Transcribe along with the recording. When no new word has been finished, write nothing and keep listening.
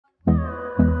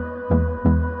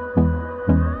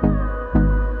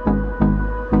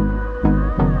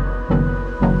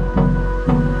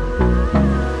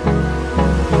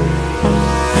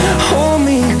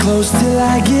close till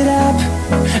I get up.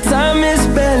 Time is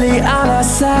barely on our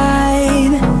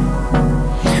side.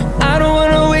 I don't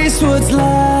wanna waste what's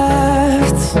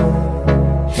left.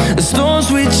 The storms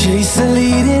we chase are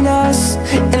leading us,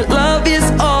 and love is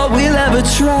all we'll ever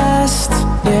trust.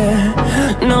 Yeah,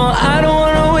 no, I don't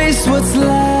wanna waste what's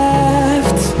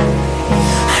left.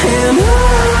 And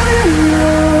on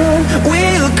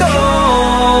we'll go,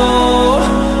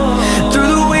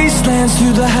 through the wastelands,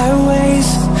 through the highways,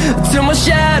 till my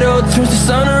shadow turns to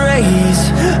sun rays.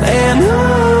 And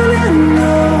on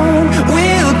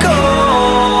we'll go,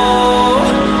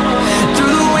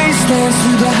 through the wastelands,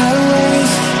 through the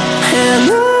highways, and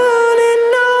on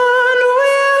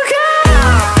we'll go.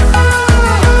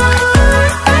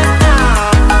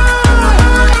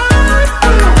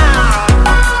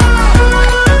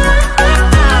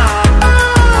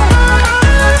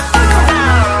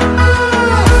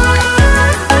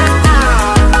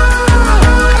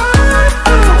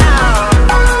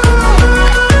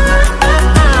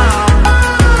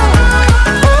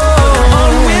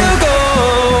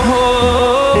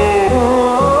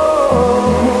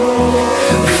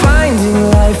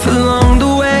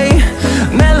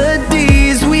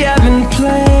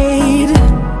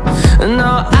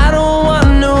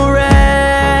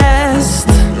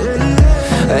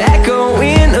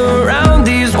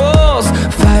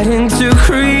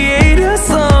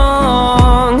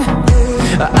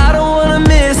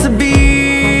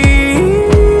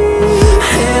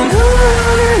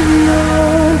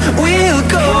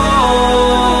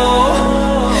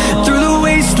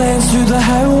 Through the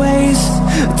highways,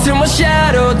 till my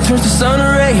shadow turns to sun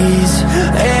rays.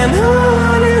 And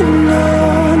on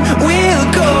we'll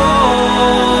go,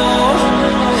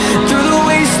 through the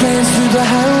wastelands, through the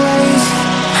highways,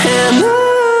 and on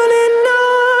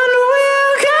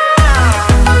we'll go.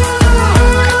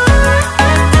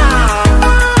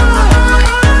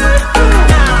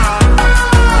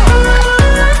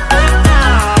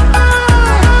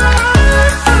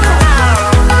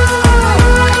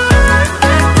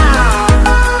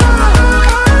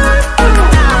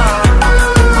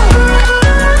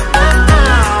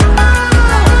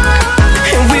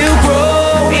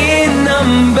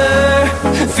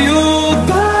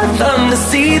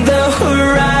 See the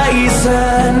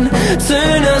horizon,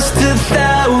 turn us to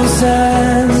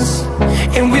thousands,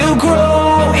 and we'll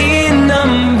grow in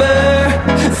number,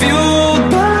 fueled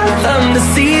by them. To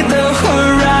see the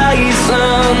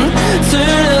horizon,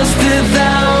 turn us to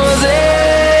thousands,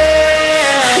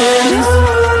 and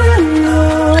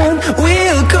on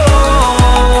we'll go,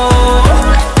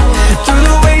 through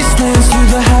the wastelands, through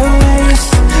the highways,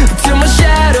 till my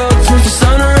shadow turns to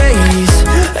sun rays.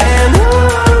 And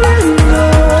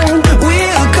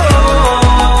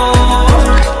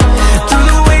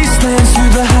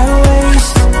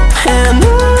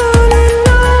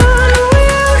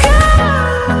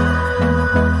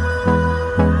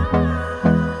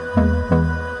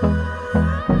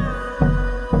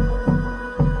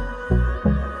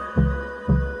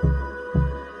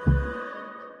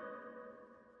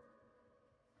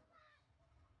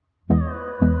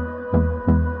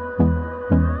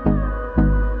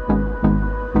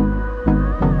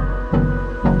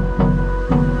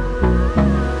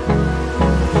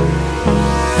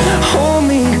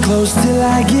close till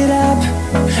I get up.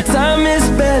 Time is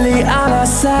barely on our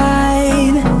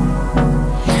side.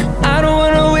 I don't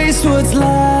wanna waste what's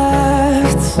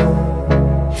left.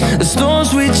 The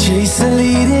storms we chase are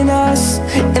leading us.